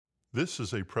This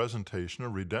is a presentation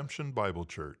of Redemption Bible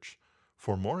Church.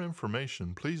 For more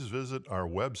information, please visit our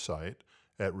website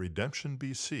at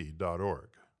redemptionbc.org.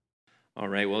 All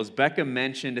right, well, as Becca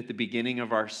mentioned at the beginning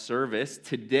of our service,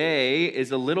 today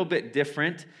is a little bit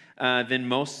different than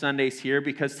most Sundays here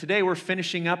because today we're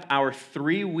finishing up our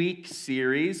 3-week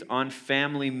series on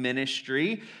family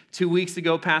ministry. 2 weeks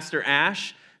ago, Pastor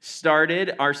Ash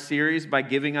started our series by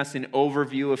giving us an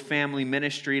overview of family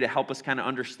ministry to help us kind of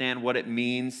understand what it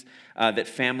means that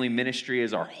family ministry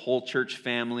is our whole church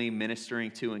family, ministering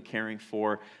to and caring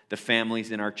for the families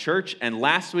in our church. And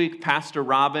last week, Pastor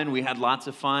Robin, we had lots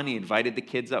of fun. He invited the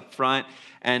kids up front,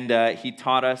 and he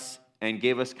taught us and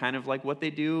gave us kind of like what they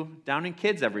do down in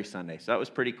kids every Sunday. So that was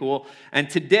pretty cool. And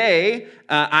today,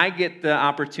 I get the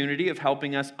opportunity of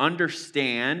helping us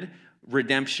understand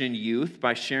Redemption Youth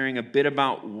by sharing a bit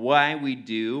about why we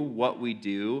do what we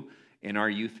do in our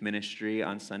youth ministry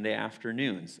on Sunday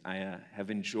afternoons. I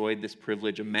have enjoyed this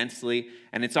privilege immensely,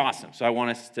 and it's awesome. So I want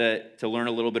us to learn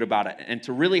a little bit about it. And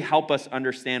to really help us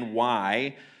understand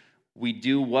why we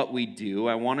do what we do,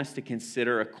 I want us to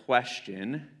consider a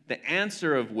question, the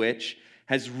answer of which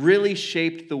has really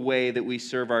shaped the way that we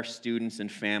serve our students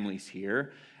and families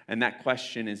here. And that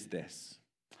question is this: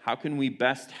 how can we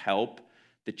best help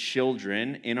the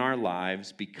children in our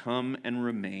lives become and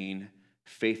remain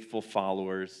faithful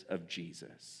followers of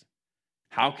Jesus?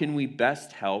 How can we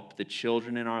best help the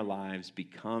children in our lives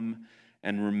become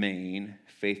and remain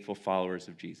faithful followers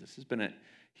of Jesus? This has been a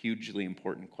hugely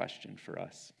important question for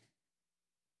us.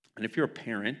 And if you're a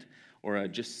parent or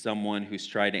just someone who's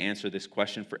tried to answer this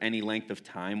question for any length of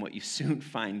time, what you soon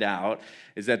find out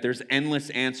is that there's endless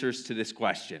answers to this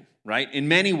question, right? In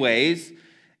many ways,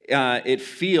 it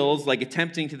feels like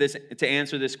attempting to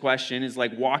answer this question is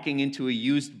like walking into a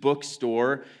used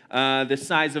bookstore the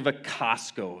size of a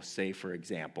Costco, say, for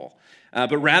example.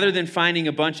 But rather than finding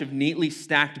a bunch of neatly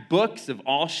stacked books of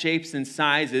all shapes and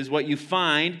sizes, what you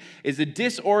find is a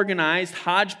disorganized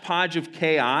hodgepodge of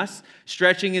chaos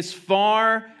stretching as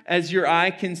far as your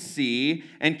eye can see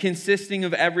and consisting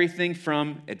of everything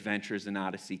from Adventures in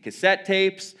Odyssey cassette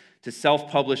tapes to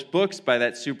self-published books by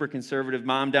that super conservative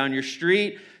mom down your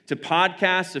street, to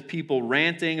podcasts of people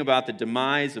ranting about the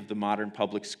demise of the modern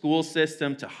public school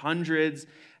system, to hundreds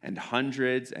and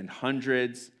hundreds and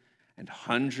hundreds and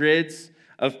hundreds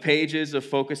of pages of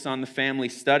Focus on the Family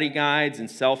study guides and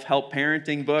self-help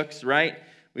parenting books, right?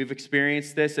 We've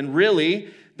experienced this. And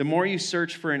really, the more you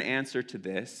search for an answer to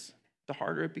this, the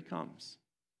harder it becomes.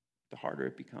 The harder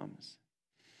it becomes.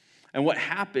 And what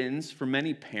happens for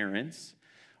many parents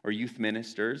or youth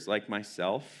ministers like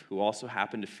myself, who also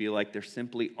happen to feel like there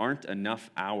simply aren't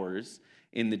enough hours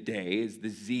in the day, is the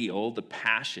zeal, the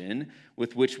passion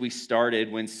with which we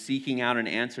started when seeking out an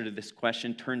answer to this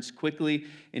question turns quickly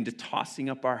into tossing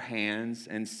up our hands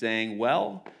and saying,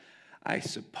 well, I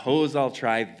suppose I'll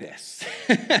try this,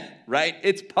 right?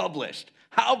 It's published.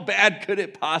 How bad could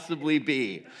it possibly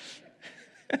be?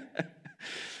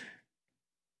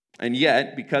 And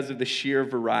yet, because of the sheer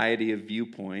variety of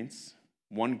viewpoints,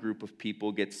 one group of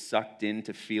people gets sucked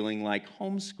into feeling like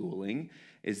homeschooling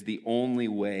is the only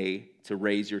way to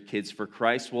raise your kids for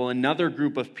Christ, while another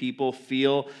group of people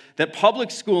feel that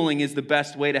public schooling is the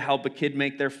best way to help a kid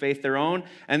make their faith their own.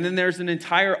 And then there's an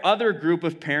entire other group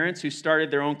of parents who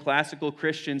started their own classical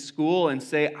Christian school and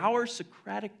say, our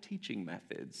Socratic teaching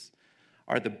methods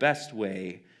are the best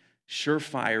way,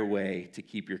 surefire way to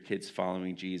keep your kids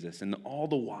following Jesus. And all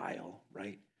the while,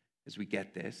 right, as we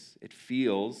get this, it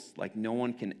feels like no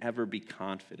one can ever be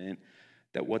confident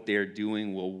that what they are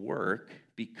doing will work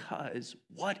because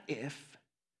what if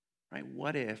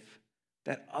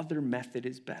that other method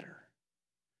is better?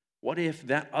 What if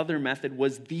that other method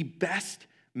was the best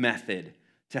method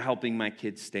to helping my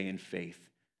kids stay in faith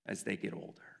as they get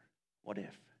older? What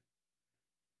if?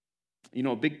 You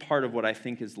know, a big part of what I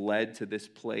think has led to this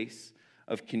place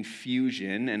of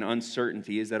confusion and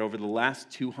uncertainty is that over the last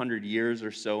 200 years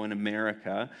or so in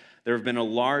America, there have been a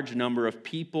large number of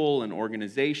people and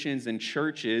organizations and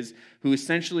churches who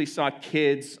essentially saw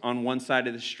kids on one side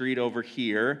of the street over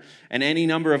here and any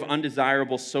number of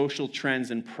undesirable social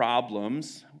trends and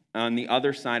problems on the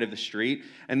other side of the street.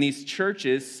 And these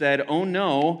churches said, oh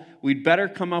no, we'd better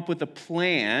come up with a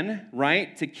plan,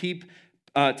 right,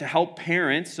 to help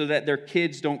parents so that their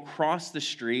kids don't cross the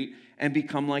street and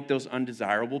become like those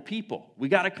undesirable people. We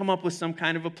got to come up with some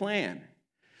kind of a plan.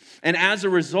 And as a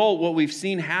result, what we've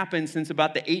seen happen since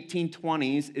about the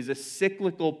 1820s is a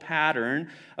cyclical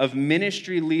pattern of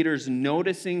ministry leaders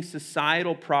noticing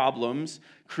societal problems,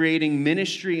 creating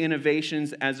ministry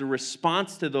innovations as a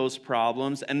response to those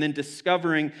problems, and then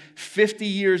discovering 50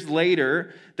 years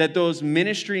later that those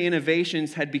ministry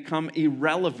innovations had become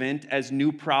irrelevant as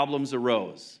new problems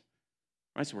arose.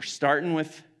 Right? So we're starting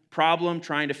with problem,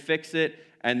 trying to fix it,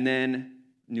 and then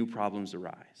new problems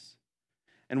arise.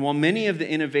 And while many of the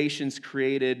innovations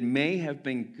created may have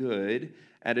been good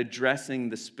at addressing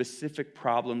the specific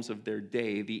problems of their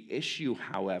day, the issue,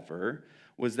 however,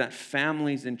 was that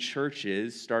families and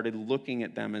churches started looking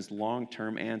at them as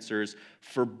long-term answers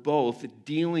for both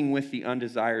dealing with the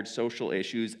undesired social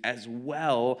issues as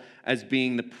well as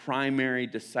being the primary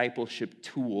discipleship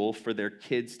tool for their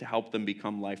kids to help them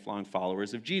become lifelong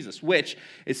followers of Jesus, which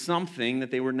is something that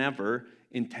they were never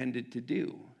intended to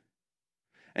do.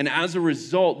 And as a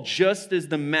result, just as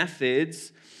the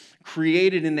methods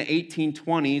created in the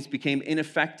 1820s became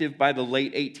ineffective by the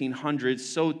late 1800s,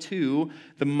 so too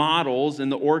the models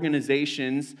and the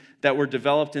organizations that were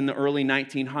developed in the early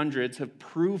 1900s have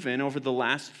proven over the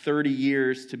last 30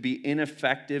 years to be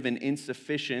ineffective and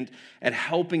insufficient at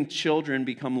helping children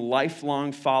become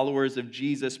lifelong followers of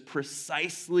Jesus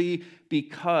precisely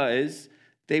because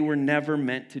they were never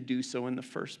meant to do so in the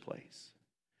first place.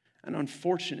 And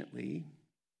unfortunately,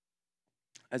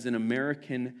 as an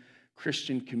American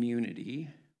Christian community,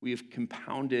 we have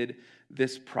compounded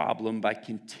this problem by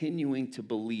continuing to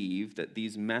believe that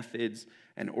these methods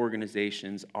and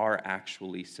organizations are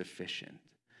actually sufficient.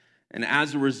 And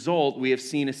as a result, we have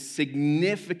seen a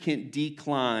significant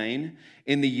decline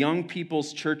in the young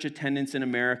people's church attendance in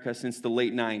America since the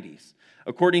late 90s.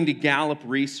 According to Gallup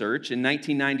research, in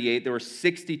 1998, there were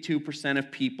 62%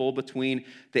 of people between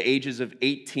the ages of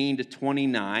 18 to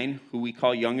 29, who we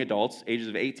call young adults, ages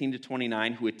of 18 to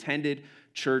 29, who attended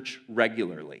church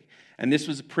regularly. And this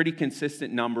was a pretty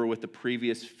consistent number with the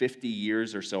previous 50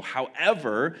 years or so.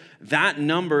 However, that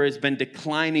number has been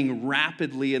declining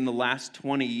rapidly in the last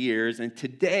 20 years, and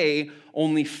today,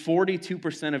 only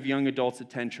 42% of young adults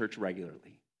attend church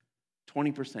regularly.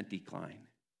 20% decline.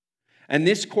 And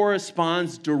this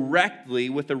corresponds directly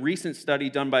with a recent study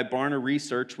done by Barna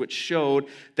Research, which showed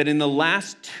that in the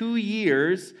last 2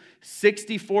 years,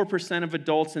 64% of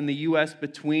adults in the U.S.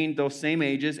 between those same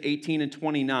ages, 18 and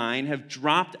 29, have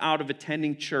dropped out of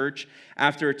attending church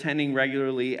after attending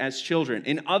regularly as children.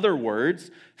 In other words,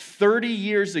 30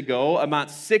 years ago, about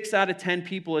 6 out of 10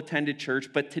 people attended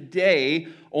church, but today,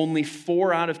 only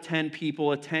 4 out of 10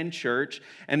 people attend church,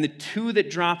 and the 2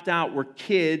 that dropped out were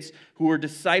kids who were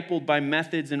discipled by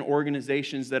methods and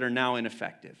organizations that are now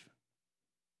ineffective.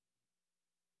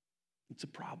 It's a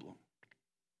problem.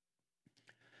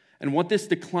 And what this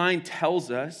decline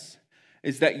tells us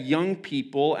is that young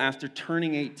people, after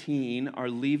turning 18, are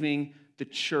leaving the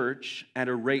church at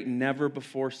a rate never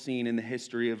before seen in the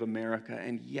history of America.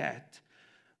 And yet,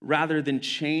 rather than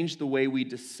change the way we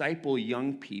disciple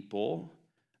young people,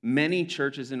 many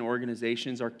churches and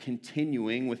organizations are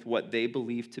continuing with what they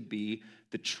believe to be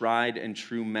the tried and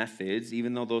true methods,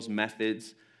 even though those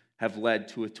methods have led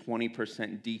to a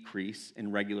 20% decrease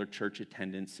in regular church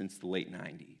attendance since the late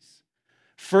 90s.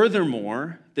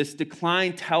 Furthermore, this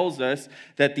decline tells us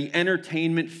that the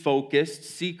entertainment-focused,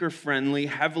 seeker-friendly,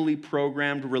 heavily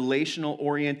programmed,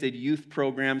 relational-oriented youth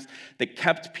programs that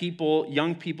kept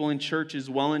young people in churches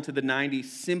well into the 90s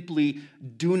simply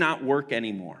do not work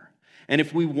anymore. And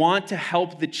if we want to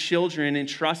help the children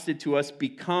entrusted to us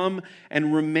become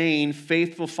and remain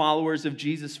faithful followers of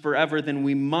Jesus forever, then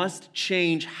we must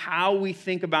change how we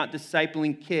think about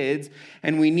discipling kids,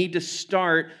 and we need to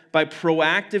start by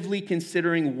proactively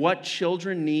considering what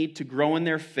children need to grow in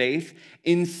their faith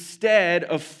instead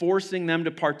of forcing them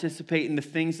to participate in the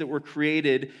things that were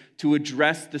created to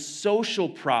address the social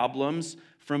problems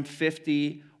from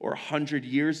 50 or 100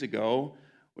 years ago,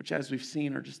 which, as we've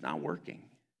seen, are just not working.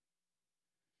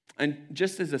 And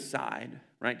just as a side,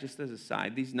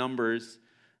 these numbers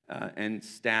and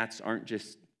stats aren't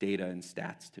just data and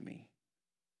stats to me.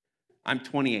 I'm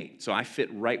 28, so I fit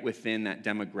right within that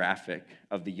demographic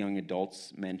of the young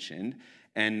adults mentioned,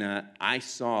 and I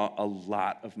saw a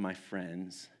lot of my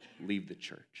friends leave the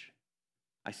church.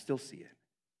 I still see it.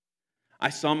 I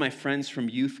saw my friends from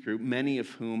youth group, many of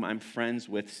whom I'm friends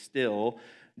with still,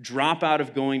 drop out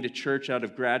of going to church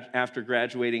after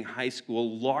graduating high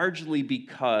school, largely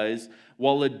because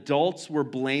while adults were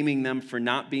blaming them for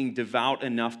not being devout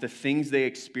enough, the things they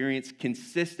experienced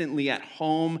consistently at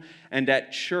home and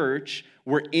at church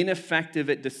were ineffective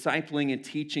at discipling and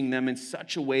teaching them in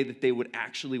such a way that they would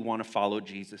actually want to follow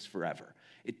Jesus forever.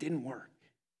 It didn't work.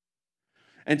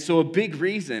 And so a big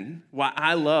reason why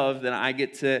I love that I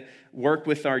get to work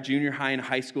with our junior high and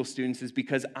high school students is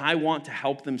because I want to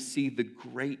help them see the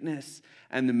greatness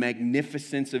and the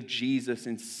magnificence of Jesus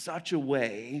in such a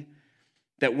way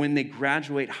that when they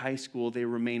graduate high school, they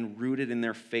remain rooted in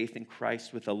their faith in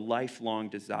Christ with a lifelong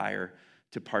desire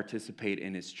to participate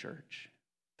in his church.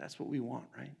 That's what we want,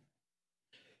 right?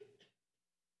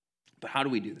 But how do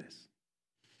we do this?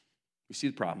 We see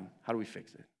the problem. How do we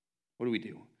fix it? What do we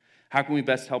do? How can we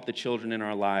best help the children in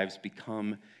our lives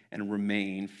become and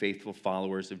remain faithful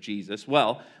followers of Jesus?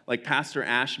 Well, like Pastor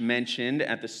Ash mentioned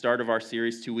at the start of our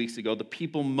series 2 weeks ago, the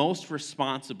people most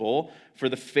responsible for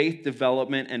the faith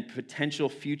development and potential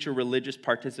future religious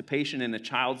participation in a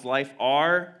child's life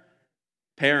are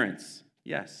parents.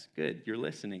 Yes, good. You're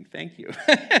listening. Thank you.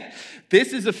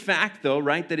 This is a fact, though,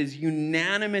 right, that is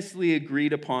unanimously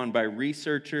agreed upon by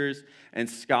researchers and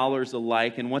scholars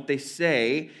alike. And what they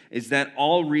say is that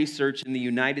all research in the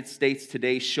United States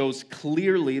today shows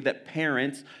clearly that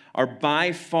parents are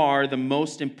by far the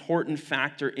most important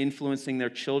factor influencing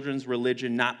their children's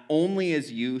religion, not only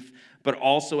as youth, but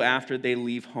also after they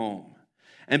leave home.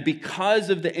 And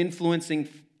because of the influence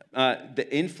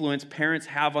parents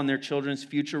have on their children's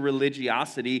future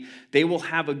religiosity, they will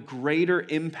have a greater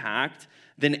impact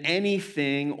than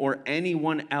anything or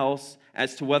anyone else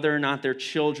as to whether or not their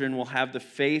children will have the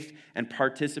faith and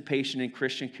participation in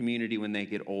Christian community when they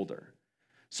get older.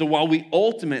 So while we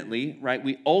ultimately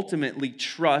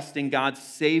trust in God's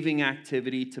saving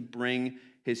activity to bring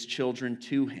his children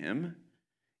to him,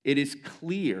 it is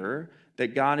clear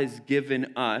that God has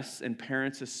given us, and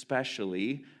parents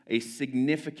especially, a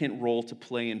significant role to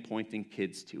play in pointing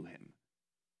kids to him.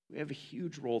 We have a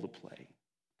huge role to play.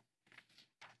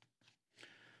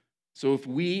 So if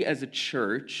we as a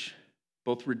church,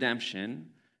 both Redemption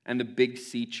and the Big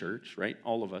C Church, right,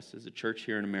 all of us as a church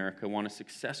here in America, want to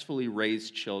successfully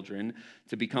raise children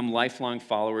to become lifelong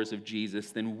followers of Jesus,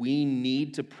 then we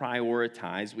need to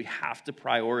prioritize, we have to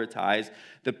prioritize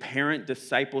the parent-child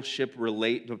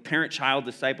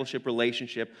discipleship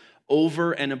relationship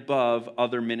over and above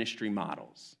other ministry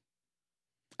models.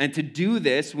 And to do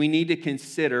this, we need to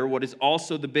consider what is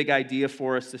also the big idea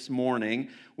for us this morning,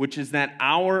 which is that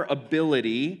our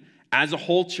ability as a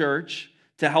whole church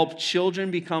to help children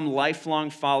become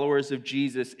lifelong followers of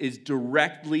Jesus is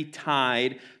directly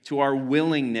tied to our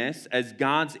willingness as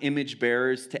God's image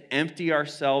bearers to empty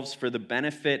ourselves for the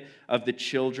benefit of the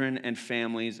children and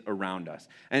families around us.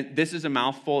 And this is a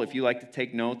mouthful. If you like to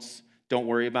take notes, don't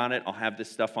worry about it. I'll have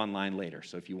this stuff online later.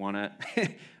 So if you want to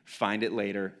find it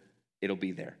later, it'll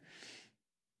be there.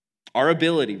 Our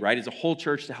ability, right, as a whole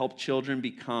church to help children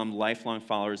become lifelong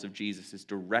followers of Jesus is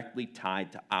directly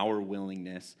tied to our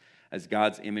willingness as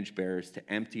God's image bearers to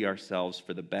empty ourselves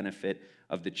for the benefit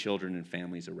of the children and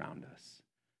families around us.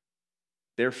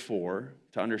 Therefore,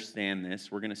 to understand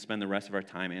this, we're going to spend the rest of our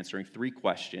time answering 3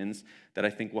 questions that I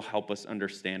think will help us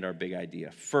understand our big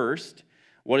idea. First,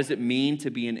 what does it mean to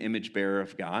be an image bearer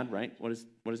of God, right? What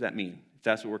does that mean? If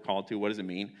that's what we're called to, what does it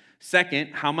mean?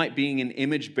 Second, how might being an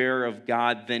image bearer of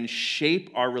God then shape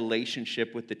our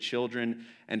relationship with the children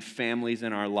and families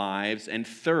in our lives? And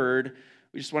third,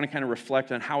 we just want to kind of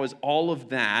reflect on how is all of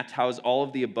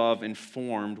the above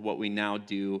informed what we now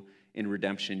do in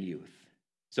Redemption Youth?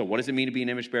 So what does it mean to be an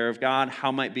image bearer of God? How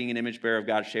might being an image bearer of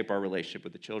God shape our relationship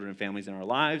with the children and families in our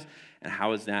lives? And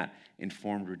how has that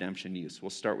informed Redemption Youth? So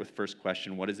we'll start with the first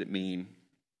question. What does it mean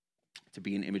to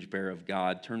be an image bearer of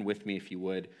God? Turn with me, if you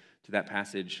would, to that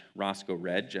passage Roscoe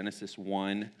read, Genesis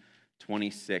 1,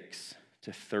 26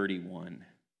 to 31.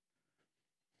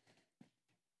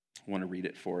 I want to read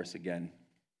it for us again.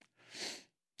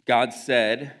 God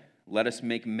said, "Let us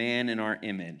make man in our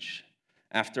image,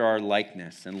 after our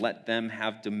likeness, and let them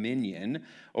have dominion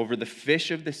over the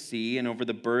fish of the sea, and over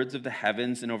the birds of the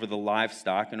heavens, and over the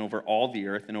livestock, and over all the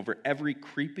earth, and over every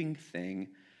creeping thing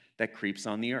that creeps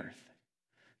on the earth."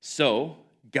 So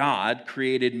God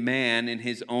created man in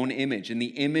his own image. In the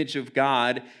image of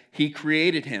God, he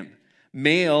created him.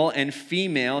 Male and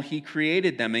female, he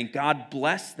created them, and God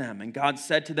blessed them. And God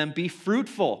said to them, "Be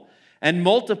fruitful and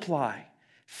multiply.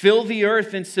 Fill the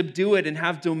earth and subdue it, and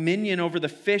have dominion over the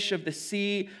fish of the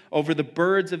sea, over the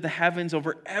birds of the heavens,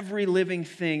 over every living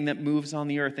thing that moves on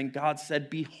the earth." And God said,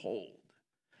 "Behold,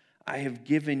 I have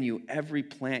given you every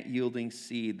plant yielding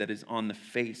seed that is on the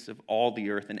face of all the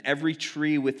earth, and every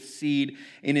tree with seed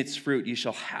in its fruit. You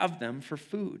shall have them for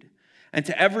food. And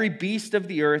to every beast of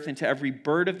the earth, and to every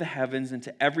bird of the heavens, and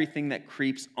to everything that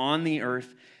creeps on the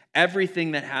earth,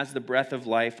 everything that has the breath of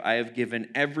life, I have given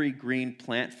every green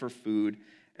plant for food."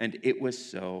 And it was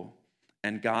so.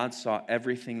 And God saw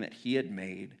everything that he had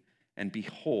made, and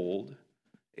behold,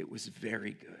 It was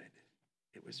very good.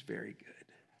 It was very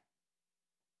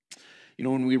good. You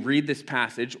know, when we read this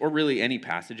passage, or really any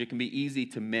passage, it can be easy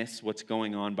to miss what's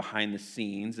going on behind the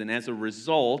scenes. And as a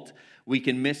result, we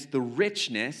can miss the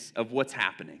richness of what's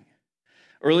happening.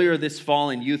 Earlier this fall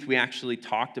in youth, we actually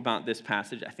talked about this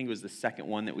passage. I think it was the second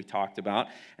one that we talked about.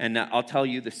 And I'll tell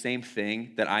you the same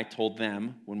thing that I told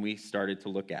them when we started to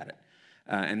look at it.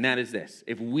 And that is this.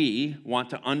 If we want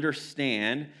to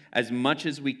understand as much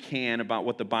as we can about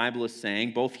what the Bible is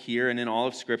saying, both here and in all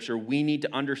of Scripture, we need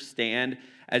to understand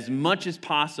as much as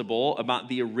possible about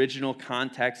the original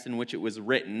context in which it was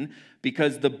written,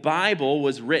 because the Bible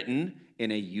was written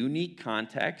in a unique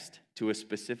context to a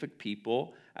specific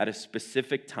people at a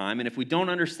specific time. And if we don't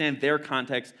understand their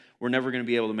context, we're never going to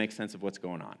be able to make sense of what's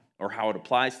going on or how it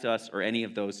applies to us or any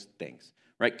of those things,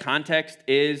 right? Context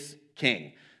is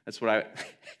king. That's what I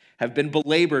have been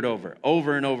belabored over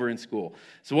and over in school.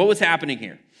 So what was happening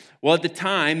here? Well, at the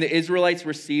time, the Israelites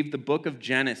received the book of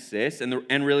Genesis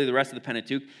and really the rest of the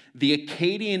Pentateuch. The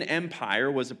Akkadian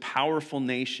Empire was a powerful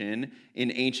nation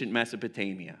in ancient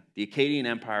Mesopotamia. The Akkadian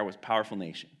Empire was a powerful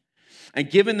nation. And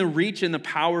given the reach and the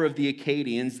power of the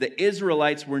Akkadians, the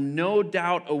Israelites were no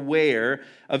doubt aware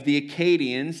of the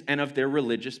Akkadians and of their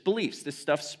religious beliefs. This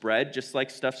stuff spread just like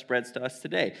stuff spreads to us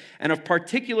today. And of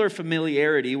particular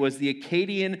familiarity was the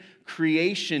Akkadian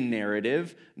creation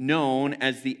narrative known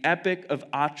as the Epic of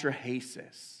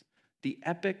Atrahasis. The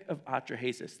Epic of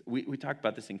Atrahasis. We talked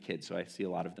about this in kids, so I see a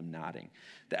lot of them nodding.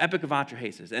 The Epic of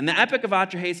Atrahasis. And the Epic of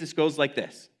Atrahasis goes like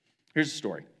this. Here's the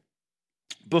story.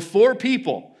 Before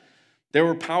people, there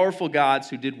were powerful gods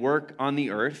who did work on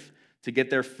the earth to get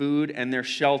their food and their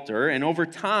shelter. And over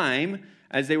time,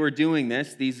 as they were doing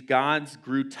this, these gods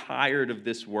grew tired of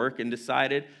this work and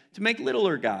decided to make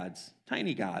littler gods,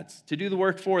 tiny gods, to do the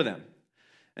work for them.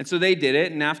 And so they did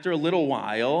it, and after a little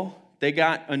while, they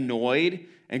got annoyed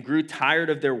and grew tired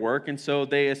of their work, and so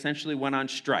they essentially went on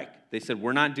strike. They said,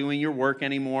 "We're not doing your work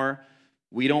anymore.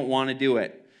 We don't want to do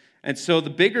it." And so the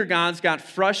bigger gods got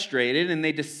frustrated, and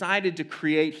they decided to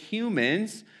create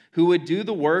humans who would do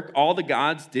the work all the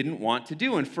gods didn't want to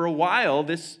do. And for a while,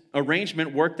 this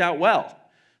arrangement worked out well.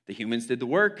 The humans did the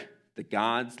work. The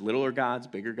gods, littler gods,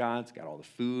 bigger gods, got all the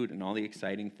food and all the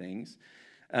exciting things.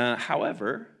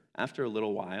 However, after a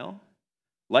little while,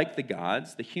 like the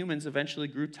gods, the humans eventually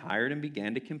grew tired and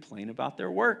began to complain about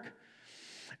their work.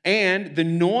 And the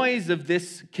noise of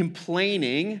this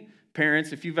complaining,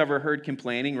 parents, if you've ever heard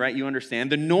complaining, right, you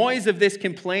understand. The noise of this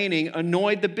complaining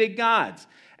annoyed the big gods.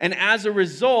 And as a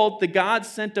result, the gods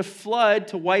sent a flood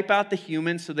to wipe out the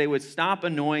humans so they would stop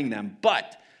annoying them.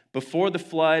 But before the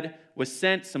flood was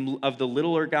sent, some of the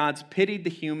littler gods pitied the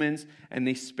humans, and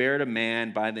they spared a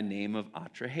man by the name of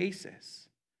Atrahasis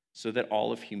so that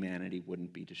all of humanity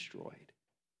wouldn't be destroyed.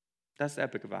 That's the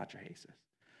Epic of Atrahasis.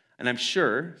 And I'm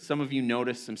sure some of you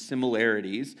noticed some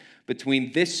similarities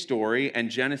between this story and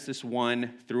Genesis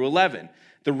 1 through 11.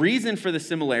 The reason for the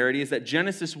similarity is that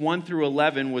Genesis 1 through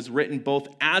 11 was written both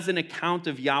as an account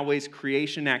of Yahweh's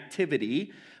creation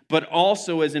activity, but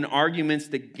also as an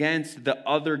argument against the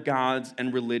other gods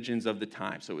and religions of the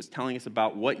time. So it was telling us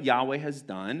about what Yahweh has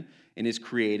done in his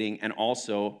creating and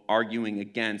also arguing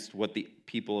against what the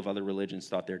people of other religions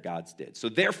thought their gods did. So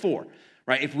therefore,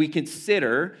 right, if we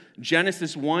consider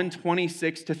Genesis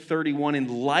 1:26 to 31 in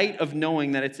light of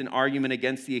knowing that it's an argument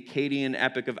against the Akkadian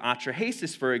Epic of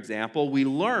Atrahasis, for example, we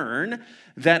learn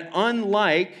that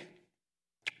unlike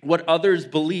what others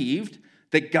believed,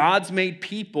 that God's made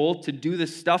people to do the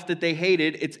stuff that they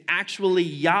hated, it's actually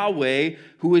Yahweh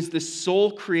who is the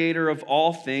sole creator of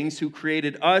all things, who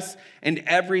created us and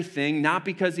everything, not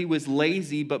because he was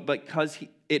lazy, but because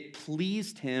it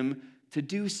pleased him to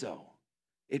do so.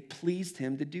 It pleased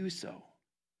him to do so.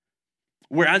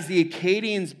 Whereas the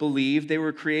Akkadians believed they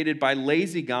were created by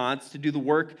lazy gods to do the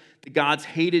work the gods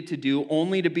hated to do,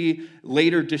 only to be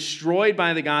later destroyed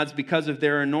by the gods because of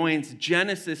their annoyance,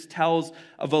 Genesis tells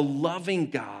of a loving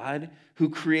God who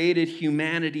created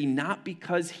humanity not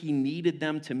because he needed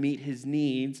them to meet his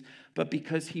needs, but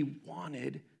because he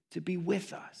wanted to be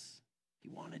with us. He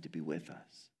wanted to be with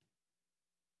us.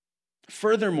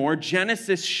 Furthermore,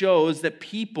 Genesis shows that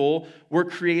people were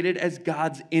created as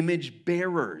God's image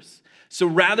bearers. So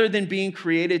rather than being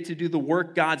created to do the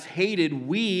work God's hated,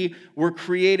 we were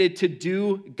created to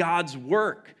do God's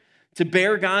work, to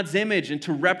bear God's image and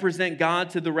to represent God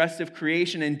to the rest of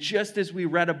creation. And just as we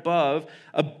read above,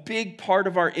 a big part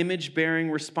of our image-bearing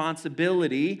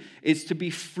responsibility is to be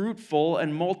fruitful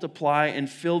and multiply and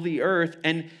fill the earth.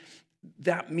 And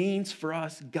that means for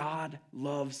us, God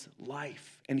loves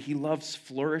life and he loves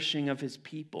flourishing of his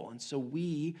people. And so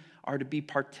we are to be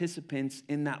participants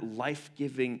in that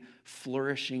life-giving,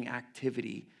 flourishing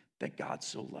activity that God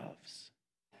so loves.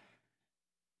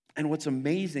 And what's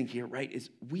amazing here, right, is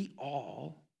we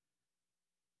all,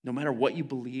 no matter what you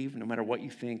believe, no matter what you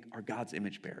think, are God's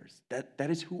image bearers. That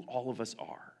is who all of us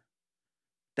are.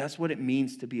 That's what it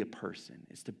means to be a person,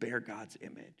 is to bear God's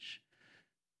image.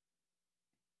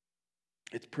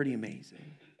 It's pretty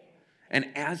amazing. And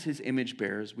as his image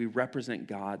bearers, we represent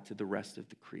God to the rest of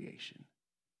the creation.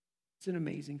 It's an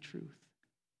amazing truth.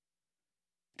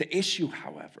 The issue,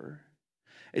 however,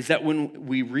 is that when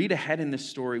we read ahead in this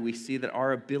story, we see that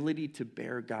our ability to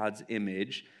bear God's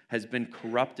image has been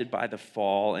corrupted by the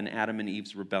fall and Adam and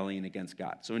Eve's rebellion against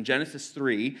God. So in Genesis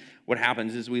 3, what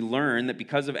happens is we learn that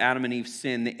because of Adam and Eve's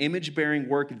sin, the image-bearing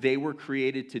work they were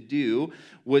created to do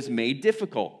was made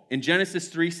difficult. In Genesis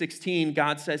 3:16,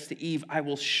 God says to Eve, "I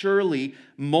will surely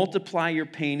multiply your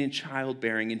pain in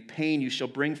childbearing. In pain you shall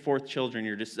bring forth children.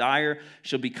 Your desire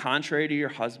shall be contrary to your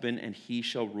husband, and he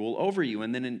shall rule over you."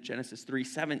 And then in Genesis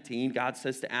 3:17, God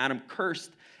says to Adam,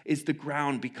 "Cursed is the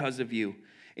ground because of you.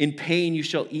 In pain you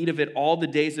shall eat of it all the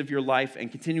days of your life."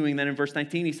 And continuing then in verse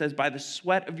 19, he says, "By the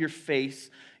sweat of your face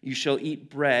you shall eat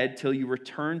bread till you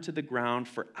return to the ground,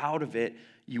 for out of it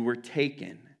you were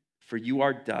taken. For you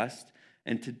are dust,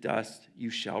 and to dust you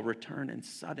shall return." And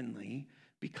suddenly,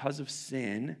 because of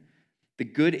sin, the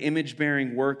good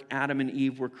image-bearing work Adam and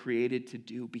Eve were created to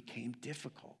do became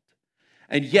difficult.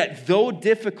 And yet, though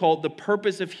difficult, the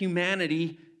purpose of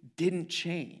humanity didn't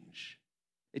change.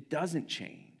 It doesn't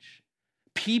change.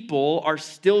 People are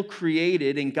still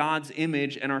created in God's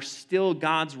image and are still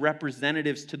God's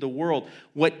representatives to the world.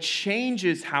 What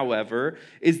changes, however,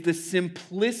 is the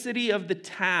simplicity of the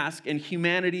task and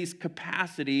humanity's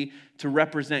capacity to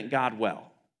represent God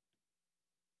well.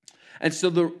 And so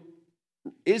the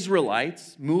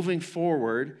Israelites, moving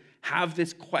forward, have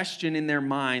this question in their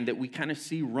mind that we kind of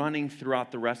see running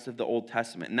throughout the rest of the Old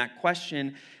Testament. And that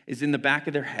question is in the back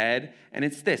of their head, and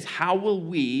it's this: how will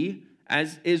we,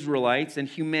 as Israelites and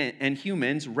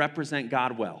humans, represent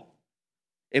God well?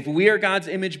 If we are God's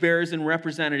image bearers and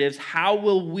representatives, how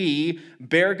will we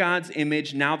bear God's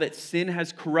image now that sin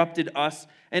has corrupted us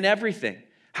and everything?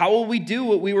 How will we do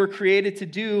what we were created to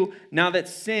do now that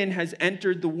sin has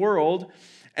entered the world?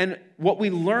 And what we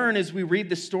learn as we read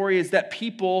the story is that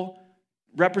people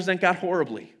represent God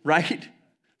horribly, right?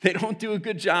 They don't do a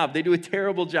good job. They do a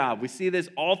terrible job. We see this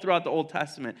all throughout the Old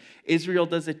Testament. Israel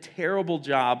does a terrible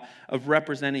job of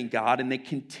representing God, and they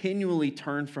continually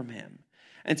turn from him.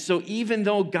 And so even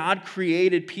though God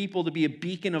created people to be a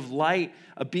beacon of light,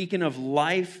 a beacon of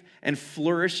life and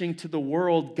flourishing to the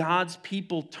world, God's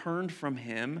people turned from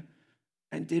him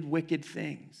and did wicked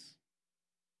things.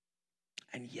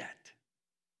 And yet,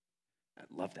 I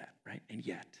love that, right? And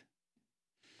yet,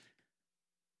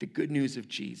 the good news of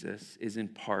Jesus is in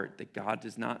part that God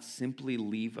does not simply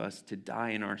leave us to die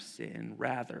in our sin.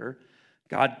 Rather,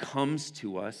 God comes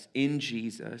to us in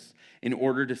Jesus in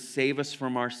order to save us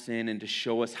from our sin and to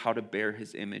show us how to bear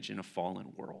his image in a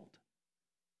fallen world.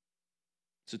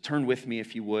 So turn with me,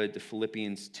 if you would, to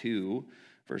Philippians 2,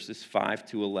 verses 5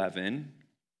 to 11.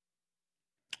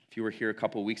 If you were here a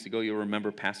couple of weeks ago, you'll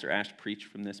remember Pastor Ash preached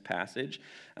from this passage,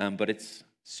 but it's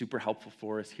super helpful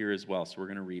for us here as well, so we're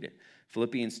going to read it.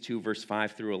 Philippians 2, verse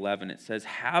 5 through 11, it says,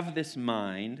 "Have this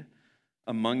mind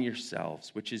among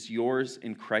yourselves, which is yours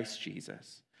in Christ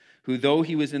Jesus, who though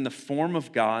he was in the form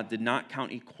of God, did not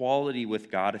count equality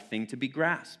with God a thing to be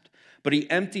grasped, but he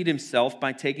emptied himself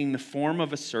by taking the form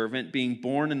of a servant, being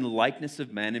born in the likeness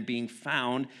of men and being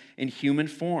found in human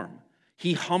form.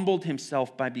 He humbled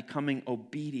himself by becoming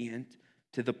obedient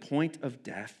to the point of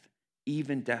death,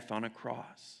 even death on a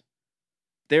cross.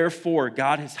 Therefore,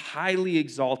 God has highly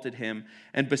exalted him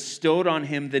and bestowed on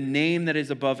him the name that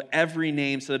is above every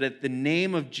name, so that at the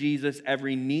name of Jesus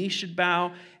every knee should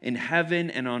bow in heaven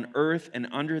and on earth and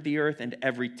under the earth, and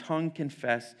every tongue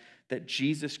confess that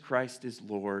Jesus Christ is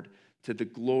Lord, to the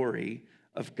glory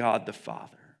of God the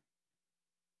Father."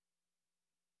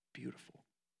 Beautiful.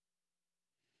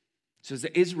 So as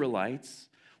the Israelites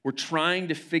were trying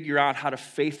to figure out how to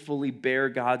faithfully bear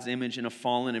God's image in a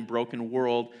fallen and broken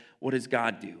world, what does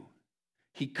God do?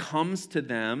 He comes to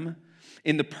them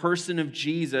in the person of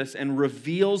Jesus and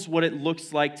reveals what it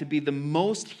looks like to be the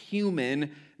most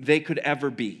human they could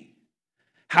ever be.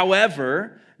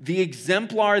 However, the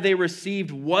exemplar they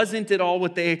received wasn't at all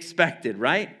what they expected,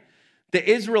 right? The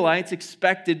Israelites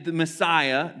expected the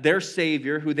Messiah, their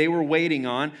Savior, who they were waiting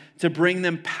on, to bring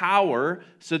them power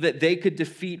so that they could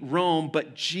defeat Rome.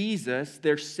 But Jesus,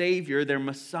 their Savior, their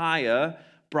Messiah,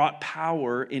 brought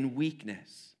power in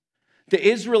weakness. The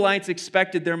Israelites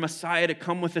expected their Messiah to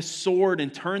come with a sword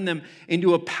and turn them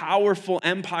into a powerful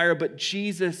empire, but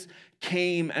Jesus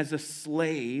came as a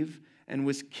slave and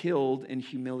was killed in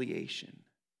humiliation.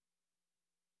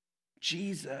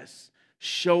 Jesus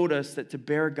showed us that to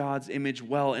bear God's image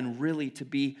well and really to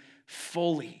be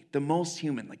fully the most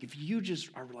human, like if you just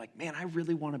are like, man, I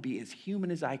really want to be as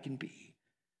human as I can be,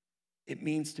 it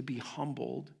means to be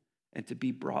humbled and to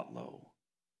be brought low.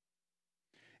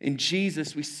 In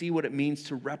Jesus, we see what it means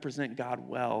to represent God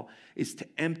well is to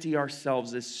empty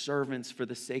ourselves as servants for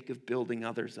the sake of building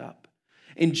others up.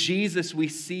 In Jesus, we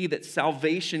see that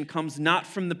salvation comes not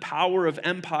from the power of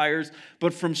empires,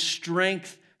 but from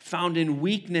strength found in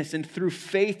weakness and through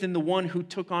faith in the one who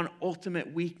took on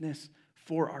ultimate weakness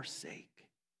for our sake.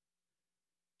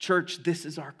 Church, this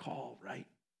is our call, right?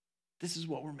 This is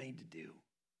what we're made to do.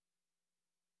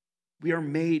 We are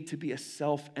made to be a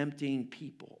self-emptying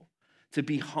people, to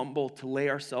be humble, to lay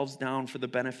ourselves down for the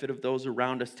benefit of those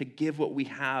around us, to give what we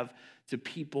have to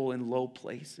people in low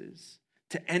places,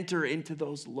 to enter into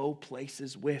those low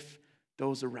places with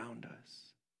those around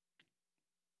us.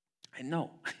 I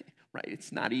know, right?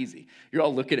 It's not easy. You're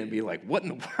all looking at me like, what in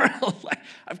the world? Like,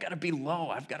 I've got to be low.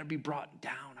 I've got to be brought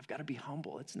down. I've got to be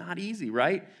humble. It's not easy,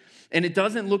 right? And it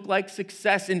doesn't look like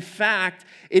success. In fact,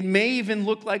 it may even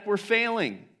look like we're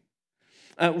failing.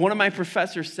 One of my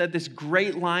professors said this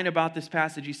great line about this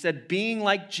passage. He said, being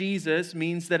like Jesus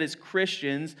means that as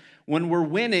Christians, when we're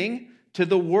winning, to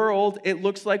the world, it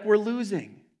looks like we're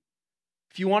losing.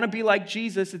 If you want to be like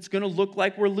Jesus, it's going to look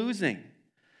like we're losing.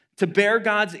 To bear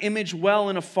God's image well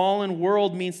in a fallen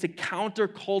world means to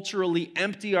counterculturally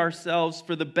empty ourselves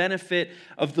for the benefit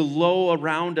of the low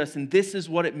around us. And this is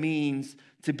what it means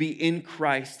to be in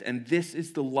Christ. And this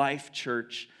is the life,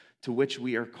 church, to which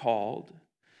we are called.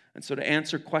 And so to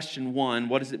answer question one,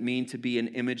 what does it mean to be an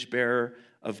image bearer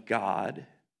of God?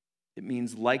 It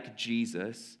means, like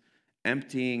Jesus,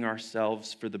 emptying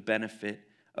ourselves for the benefit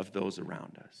of those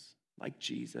around us. Like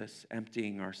Jesus,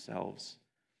 emptying ourselves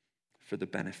for the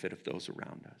benefit of those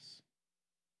around us.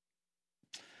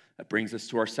 That brings us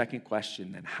to our second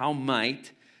question then. How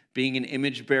might being an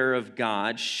image bearer of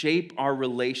God shape our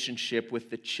relationship with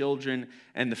the children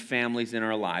and the families in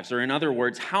our lives? Or in other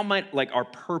words, how might our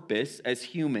purpose as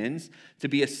humans to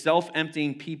be a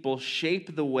self-emptying people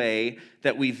shape the way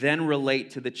that we then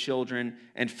relate to the children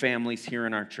and families here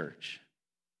in our church?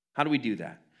 How do we do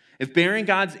that? If bearing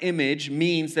God's image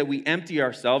means that we empty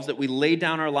ourselves, that we lay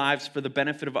down our lives for the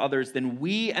benefit of others, then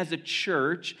we as a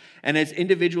church and as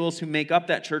individuals who make up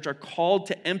that church are called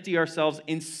to empty ourselves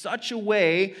in such a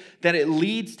way that it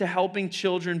leads to helping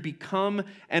children become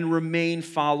and remain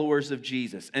followers of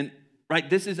Jesus. And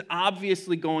this is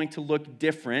obviously going to look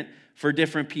different for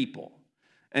different people.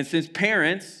 And since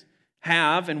parents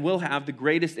have and will have the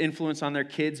greatest influence on their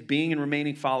kids being and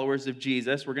remaining followers of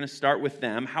Jesus, we're going to start with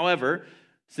them. However,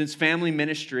 since family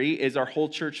ministry is our whole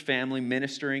church family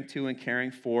ministering to and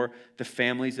caring for the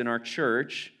families in our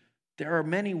church, there are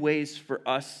many ways for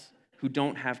us who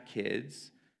don't have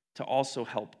kids to also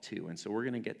help too. And so we're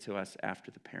going to get to us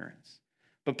after the parents.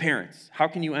 But parents, how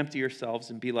can you empty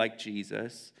yourselves and be like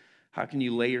Jesus? How can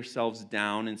you lay yourselves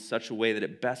down in such a way that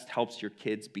it best helps your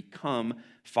kids become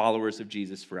followers of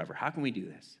Jesus forever? How can we do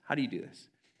this? How do you do this?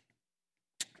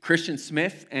 Christian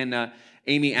Smith and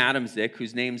Amy Adamczyk,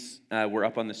 whose names were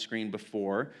up on the screen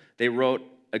before, they wrote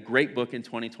a great book in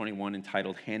 2021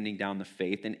 entitled Handing Down the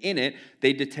Faith. And in it,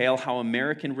 they detail how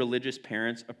American religious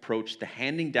parents approach the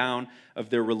handing down of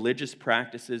their religious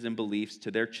practices and beliefs to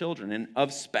their children. And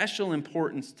of special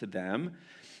importance to them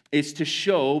is to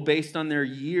show, based on their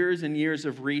years and years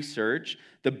of research,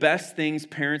 the best things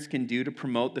parents can do to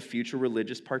promote the future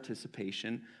religious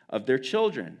participation of their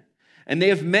children. And they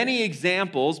have many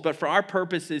examples, but for our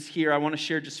purposes here, I want to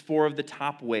share just 4 of the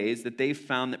top ways that they've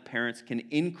found that parents can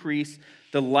increase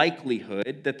the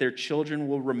likelihood that their children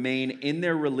will remain in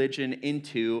their religion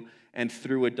into and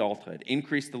through adulthood.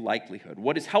 Increase the likelihood.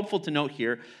 What is helpful to note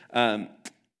here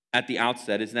at the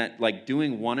outset is that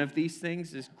doing one of these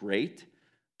things is great,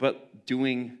 but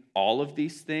doing all of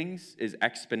these things is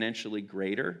exponentially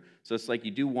greater. So it's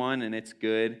you do one and it's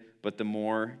good, but the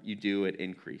more you do, it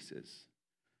increases.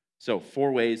 So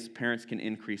 4 ways parents can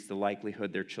increase the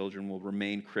likelihood their children will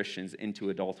remain Christians into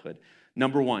adulthood.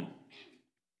 Number 1,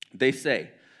 they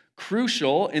say,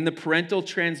 crucial in the parental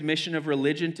transmission of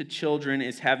religion to children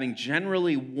is having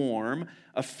generally warm,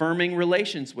 affirming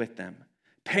relations with them.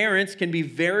 Parents can be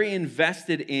very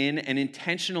invested in and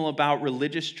intentional about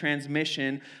religious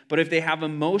transmission, but if they have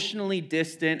emotionally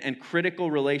distant and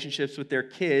critical relationships with their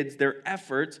kids, their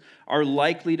efforts are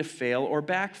likely to fail or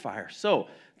backfire. So,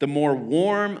 the more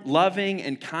warm, loving,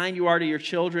 and kind you are to your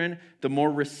children, the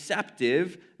more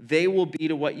receptive they will be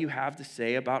to what you have to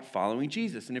say about following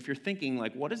Jesus. And if you're thinking,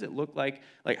 like, what does it look like?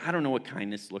 Like, I don't know what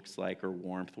kindness looks like or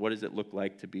warmth. What does it look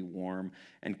like to be warm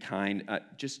and kind?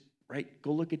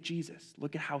 Go look at Jesus.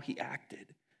 Look at how he acted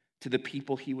to the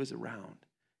people he was around.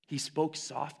 He spoke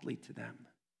softly to them.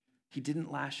 He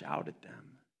didn't lash out at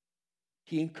them.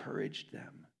 He encouraged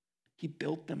them. He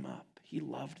built them up. He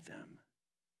loved them.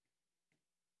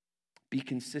 Be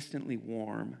consistently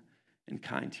warm and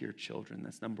kind to your children.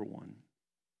 That's number one.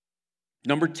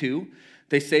 Number two,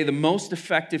 they say the most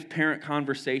effective parent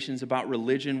conversations about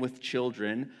religion with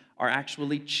children are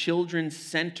actually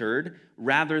children-centered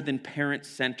rather than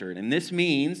parent-centered. And this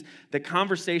means that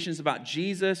conversations about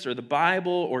Jesus or the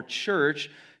Bible or church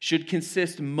should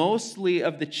consist mostly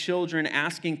of the children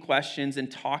asking questions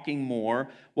and talking more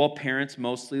while parents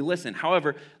mostly listen.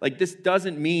 However, this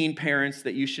doesn't mean, parents,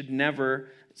 that you should never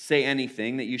say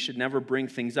anything, that you should never bring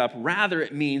things up. Rather,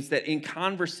 it means that in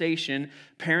conversation,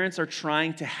 parents are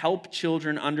trying to help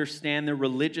children understand their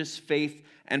religious faith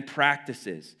and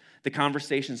practices. The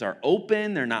conversations are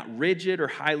open, they're not rigid or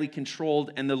highly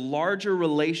controlled, and the larger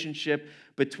relationship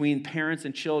between parents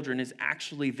and children is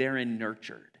actually therein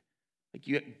nurtured.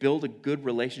 You build a good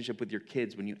relationship with your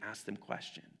kids when you ask them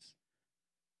questions.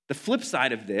 The flip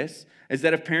side of this is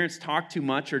that if parents talk too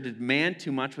much or demand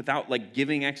too much without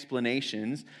giving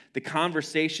explanations, the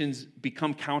conversations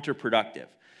become counterproductive.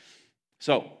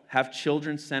 So have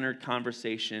children-centered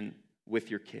conversation with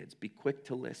your kids. Be quick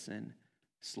to listen,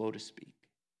 slow to speak.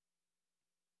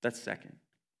 That's second.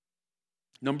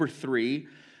 Number three,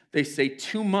 they say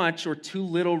too much or too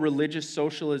little religious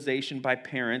socialization by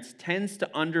parents tends to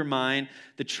undermine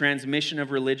the transmission of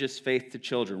religious faith to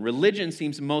children. Religion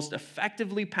seems most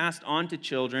effectively passed on to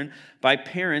children by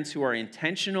parents who are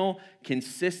intentional,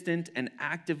 consistent, and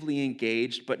actively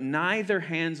engaged, but neither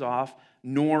hands-off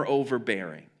nor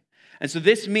overbearing. And so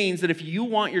this means that if you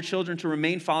want your children to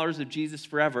remain followers of Jesus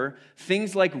forever,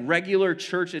 things like regular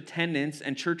church attendance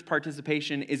and church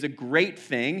participation is a great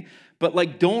thing, but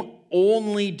don't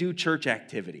only do church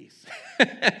activities.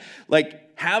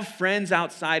 Have friends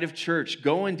outside of church.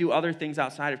 Go and do other things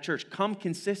outside of church. Come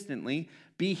consistently,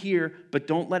 be here, but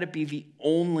don't let it be the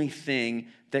only thing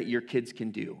that your kids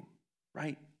can do,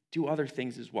 right? Do other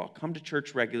things as well. Come to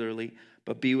church regularly,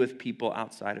 but be with people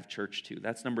outside of church too.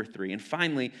 That's number three. And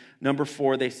finally, number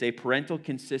four, they say parental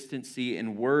consistency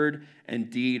in word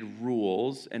and deed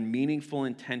rules and meaningful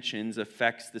intentions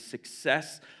affects the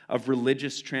success of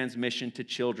religious transmission to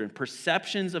children.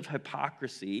 Perceptions of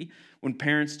hypocrisy when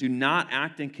parents do not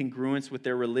act in congruence with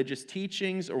their religious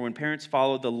teachings, or when parents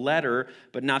follow the letter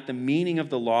but not the meaning of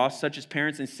the law, such as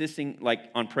parents insisting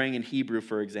on praying in Hebrew,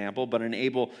 for example, but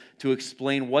unable to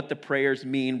explain what the prayers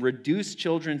mean, reduce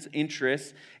children's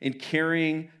interest in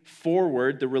carrying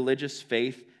forward the religious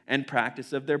faith and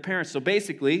practice of their parents. So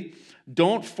basically,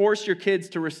 don't force your kids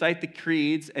to recite the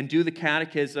creeds and do the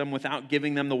catechism without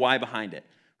giving them the why behind it.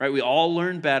 Right? We all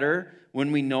learn better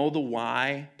when we know the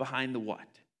why behind the what.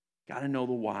 Got to know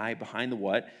the why behind the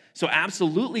what. So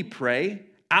absolutely pray,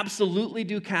 absolutely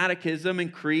do catechism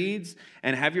and creeds,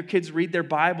 and have your kids read their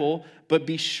Bible, but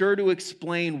be sure to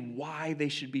explain why they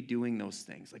should be doing those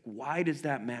things. Why does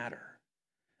that matter?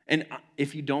 And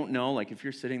if you don't know, if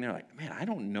you're sitting there man, I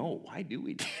don't know, why do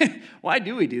we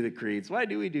do the creeds? Why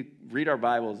do we read our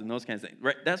Bibles and those kinds of things?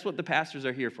 Right? That's what the pastors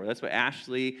are here for. That's what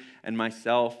Ashley and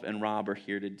myself and Rob are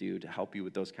here to do, to help you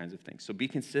with those kinds of things. So be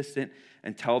consistent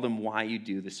and tell them why you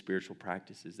do the spiritual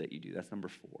practices that you do. That's number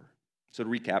four. So to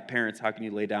recap, parents, how can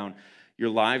you lay down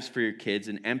your lives for your kids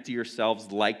and empty yourselves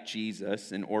like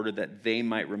Jesus in order that they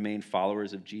might remain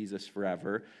followers of Jesus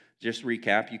forever? Just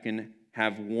recap, you can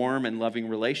have warm and loving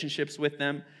relationships with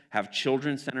them, have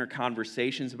children-centered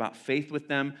conversations about faith with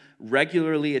them,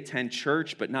 regularly attend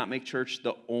church, but not make church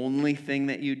the only thing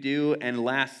that you do, and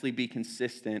lastly, be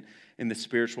consistent in the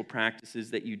spiritual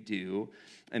practices that you do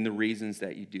and the reasons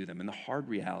that you do them. And the hard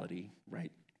reality,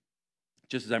 right,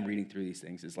 just as I'm reading through these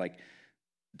things, is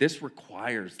this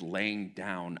requires laying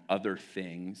down other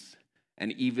things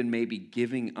and even maybe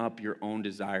giving up your own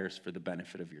desires for the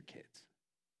benefit of your kids.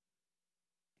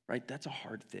 Right? That's a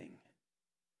hard thing.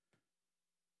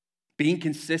 Being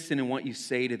consistent in what you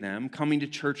say to them, coming to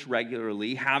church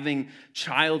regularly, having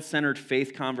child-centered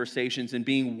faith conversations, and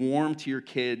being warm to your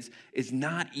kids is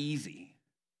not easy.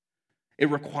 It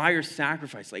requires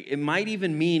sacrifice. Like, it might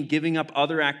even mean giving up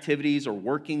other activities or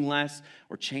working less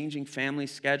or changing family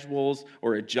schedules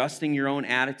or adjusting your own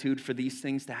attitude for these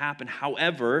things to happen.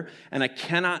 However, and I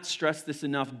cannot stress this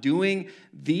enough, doing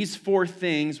these 4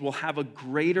 things will have a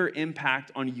greater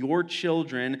impact on your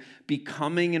children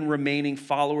becoming and remaining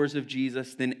followers of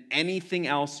Jesus than anything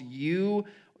else you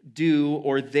do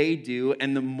or they do.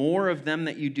 And the more of them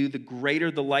that you do, the greater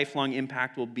the lifelong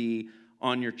impact will be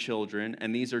on your children.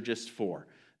 And these are just 4.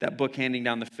 That book, Handing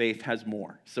Down the Faith, has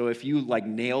more. So if you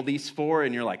nail these 4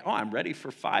 and you're like, oh, I'm ready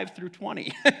for 5 through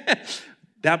 20,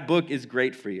 that book is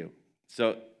great for you.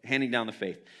 So Handing Down the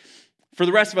Faith. For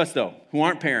the rest of us, though, who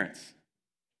aren't parents,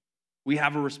 we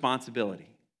have a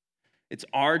responsibility. It's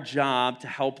our job to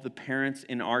help the parents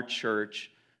in our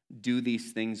church do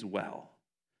these things well.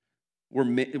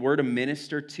 We're to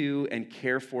minister to and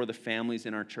care for the families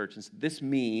in our church. And so this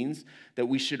means that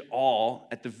we should all,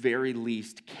 at the very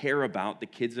least, care about the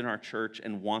kids in our church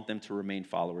and want them to remain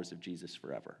followers of Jesus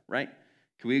forever, right?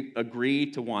 Can we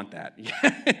agree to want that?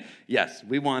 Yes,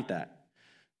 we want that.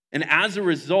 And as a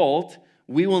result,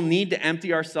 we will need to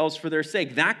empty ourselves for their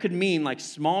sake. That could mean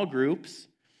small groups,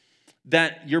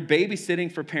 that you're babysitting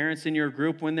for parents in your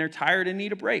group when they're tired and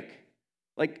need a break.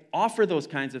 Offer those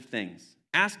kinds of things.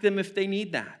 Ask them if they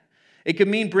need that. It could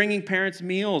mean bringing parents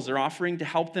meals or offering to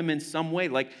help them in some way.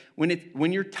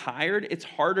 When you're tired, it's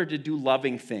harder to do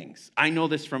loving things. I know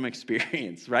this from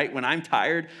experience, right? When I'm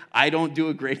tired, I don't do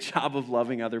a great job of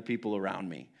loving other people around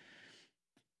me.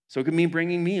 So it could mean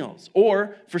bringing meals.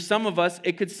 Or for some of us,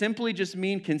 it could simply just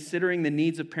mean considering the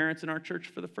needs of parents in our church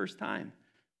for the first time,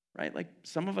 right?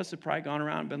 Some of us have probably gone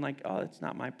around and been like, oh, it's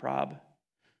not my prob,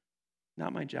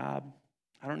 not my job.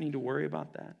 I don't need to worry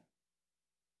about that.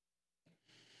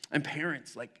 And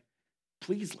parents,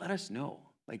 please let us know,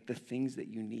 the things that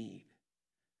you need.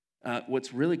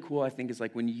 What's really cool, I think, is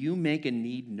when you make a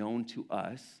need known to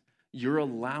us, you're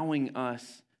allowing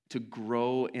us to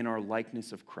grow in our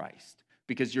likeness of Christ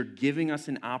because you're giving us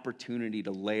an opportunity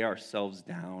to lay ourselves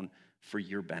down for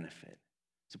your benefit.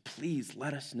 So please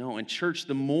let us know. And church,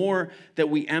 the more that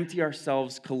we empty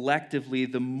ourselves collectively,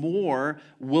 the more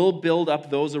we'll build up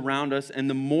those around us, and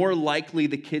the more likely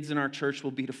the kids in our church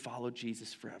will be to follow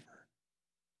Jesus forever.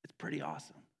 It's pretty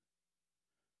awesome.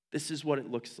 This is what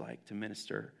it looks like to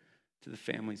minister to the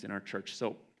families in our church.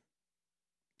 So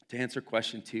to answer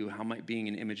question 2, how might being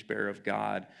an image bearer of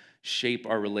God shape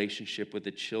our relationship with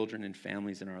the children and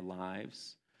families in our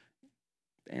lives?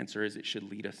 The answer is it should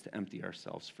lead us to empty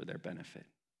ourselves for their benefit.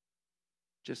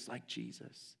 Just like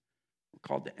Jesus, we're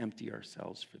called to empty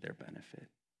ourselves for their benefit.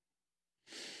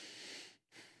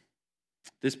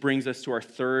 This brings us to our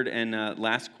third and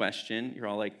last question. You're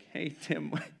all like, hey,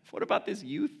 Tim, what about this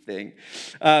youth thing?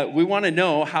 We want to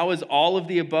know, how is all of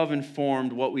the above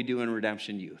informed what we do in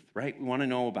Redemption Youth, right? We want to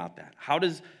know about that. How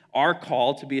does our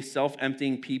call to be a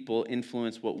self-emptying people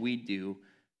influence what we do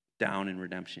down in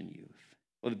Redemption Youth?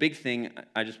 Well, the big thing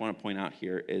I just want to point out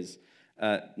here is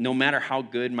no matter how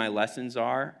good my lessons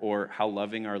are or how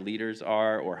loving our leaders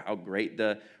are or how great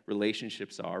the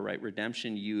relationships are, right?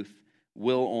 Redemption Youth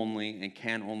will only and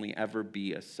can only ever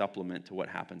be a supplement to what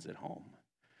happens at home.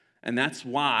 And that's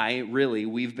why, really,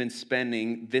 we've been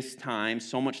spending this time,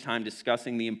 so much time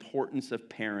discussing the importance of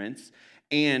parents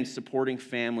and supporting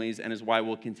families, and is why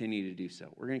we'll continue to do so.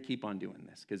 We're going to keep on doing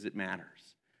this because it matters.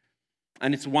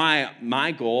 And it's why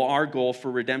our goal for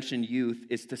Redemption Youth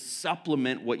is to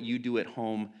supplement what you do at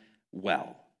home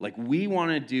well. We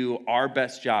want to do our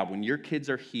best job when your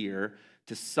kids are here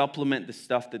to supplement the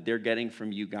stuff that they're getting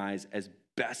from you guys as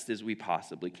best as we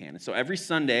possibly can. And so every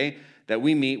Sunday that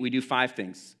we meet, we do 5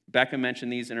 things. Becca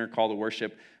mentioned these in her call to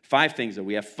worship. 5 things that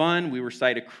we have fun. We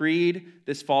recite a creed.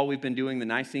 This fall we've been doing the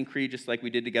Nicene Creed just like we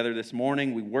did together this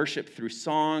morning. We worship through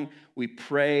song, we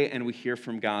pray, and we hear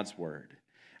from God's word.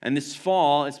 And this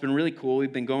fall, it's been really cool.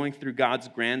 We've been going through God's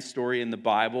grand story in the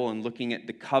Bible and looking at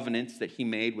the covenants that he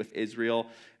made with Israel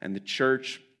and the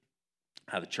church,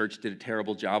 how the church did a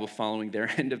terrible job of following their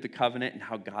end of the covenant and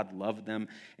how God loved them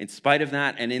in spite of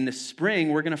that. And in the spring,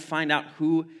 we're going to find out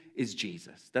who is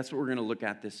Jesus. That's what we're going to look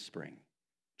at this spring.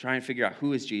 Try and figure out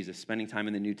who is Jesus, spending time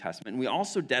in the New Testament. And we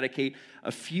also dedicate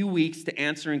a few weeks to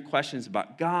answering questions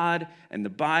about God and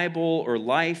the Bible or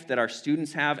life that our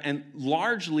students have. And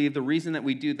largely the reason that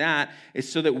we do that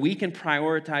is so that we can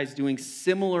prioritize doing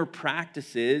similar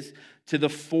practices to the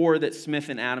 4 that Smith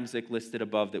and Adamczyk listed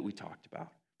above that we talked about.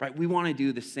 Right? We want to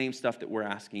do the same stuff that we're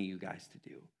asking you guys to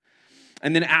do.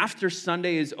 And then after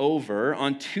Sunday is over,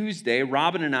 on Tuesday,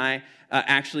 Robin and I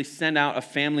actually send out a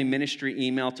family ministry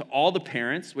email to all the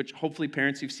parents, which hopefully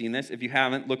parents, you've seen this. If you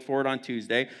haven't, look for it on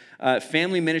Tuesday.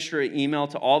 Family ministry email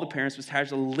to all the parents, which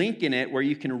has a link in it where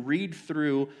you can read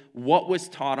through what was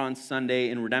taught on Sunday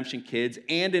in Redemption Kids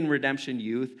and in Redemption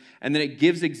Youth. And then it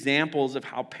gives examples of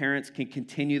how parents can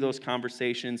continue those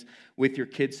conversations with your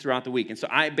kids throughout the week. And so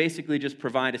I basically just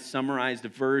provide a summarized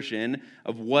version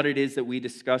of what it is that we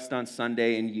discussed on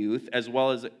Sunday in youth, as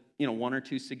well as one or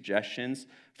two suggestions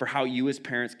for how you as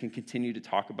parents can continue to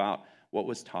talk about what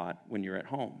was taught when you're at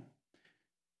home.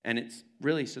 And it's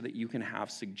really so that you can have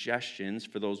suggestions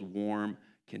for those warm,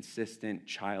 consistent,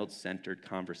 child-centered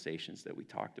conversations that we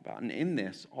talked about. And in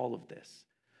this, all of this,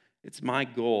 it's my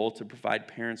goal to provide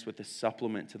parents with a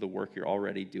supplement to the work you're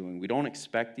already doing. We don't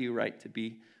expect you, right, to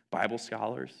be Bible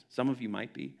scholars. Some of you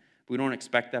might be. We don't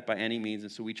expect that by any means,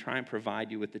 and so we try and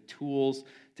provide you with the tools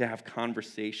to have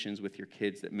conversations with your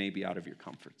kids that may be out of your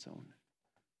comfort zone.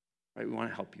 Right? We want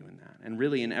to help you in that. And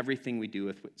really, in everything we do,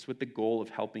 it's with the goal of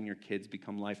helping your kids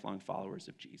become lifelong followers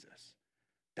of Jesus.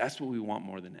 That's what we want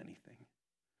more than anything.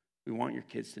 We want your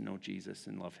kids to know Jesus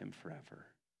and love him forever.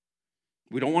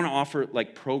 We don't want to offer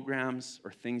programs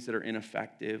or things that are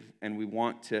ineffective, and we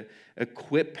want to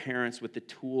equip parents with the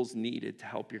tools needed to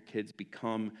help your kids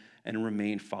become and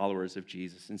remain followers of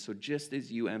Jesus. And so just as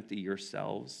you empty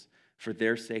yourselves for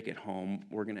their sake at home,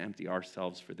 we're going to empty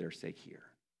ourselves for their sake here.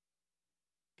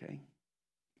 Okay?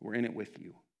 We're in it with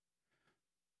you.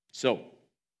 So,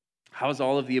 how does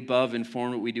all of the above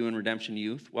inform what we do in Redemption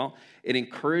Youth? Well, it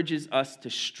encourages us to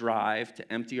strive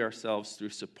to empty ourselves through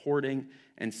supporting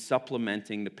and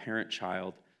supplementing the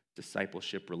parent-child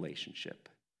discipleship relationship.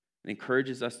 It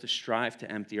encourages us to strive to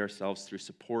empty ourselves through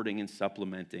supporting and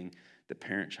supplementing the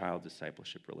parent-child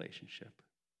discipleship relationship.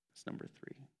 That's number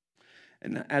 3.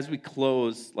 And as we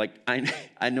close,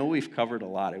 I know we've covered a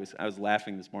lot. I was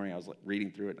laughing this morning. I was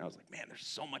reading through it, and I was like, man, there's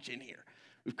so much in here.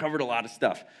 We've covered a lot of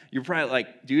stuff. You're probably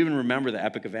do you even remember the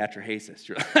Epic of Atrahasis?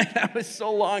 You're that was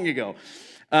so long ago.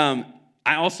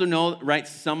 I also know, right,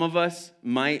 some of us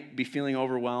might be feeling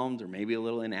overwhelmed or maybe a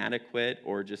little inadequate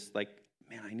or just man,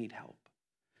 I need help.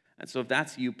 And so if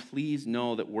that's you, please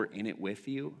know that we're in it with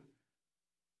you.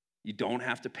 You don't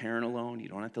have to parent alone. You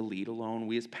don't have to lead alone.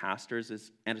 We as pastors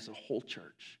and as a whole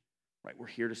church, right, we're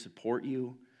here to support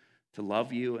you, to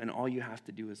love you, and all you have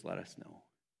to do is let us know.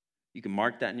 You can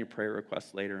mark that in your prayer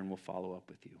request later, and we'll follow up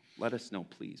with you. Let us know,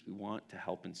 please. We want to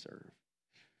help and serve.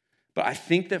 But I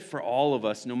think that for all of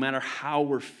us, no matter how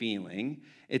we're feeling,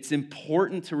 it's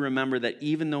important to remember that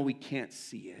even though we can't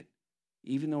see it,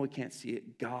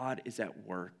 God is at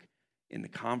work in the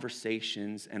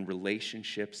conversations and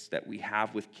relationships that we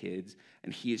have with kids,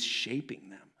 and he is shaping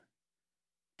them.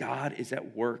 God is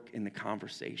at work in the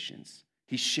conversations.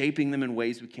 He's shaping them in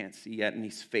ways we can't see yet, and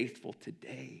he's faithful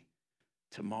today,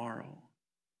 tomorrow.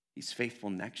 He's faithful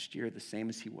next year, the same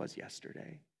as he was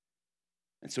yesterday.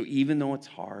 And so even though it's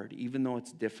hard, even though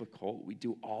it's difficult, we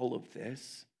do all of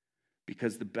this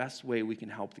because the best way we can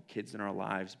help the kids in our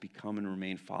lives become and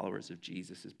remain followers of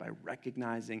Jesus is by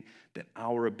recognizing that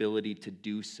our ability to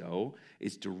do so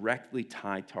is directly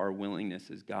tied to our willingness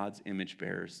as God's image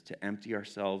bearers to empty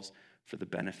ourselves for the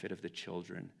benefit of the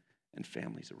children and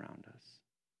families around us.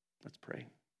 Let's pray.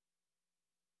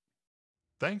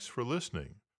 Thanks for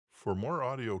listening. For more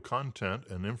audio content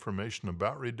and information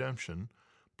about redemption,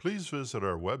 please visit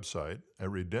our website at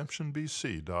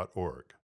redemptionbc.org.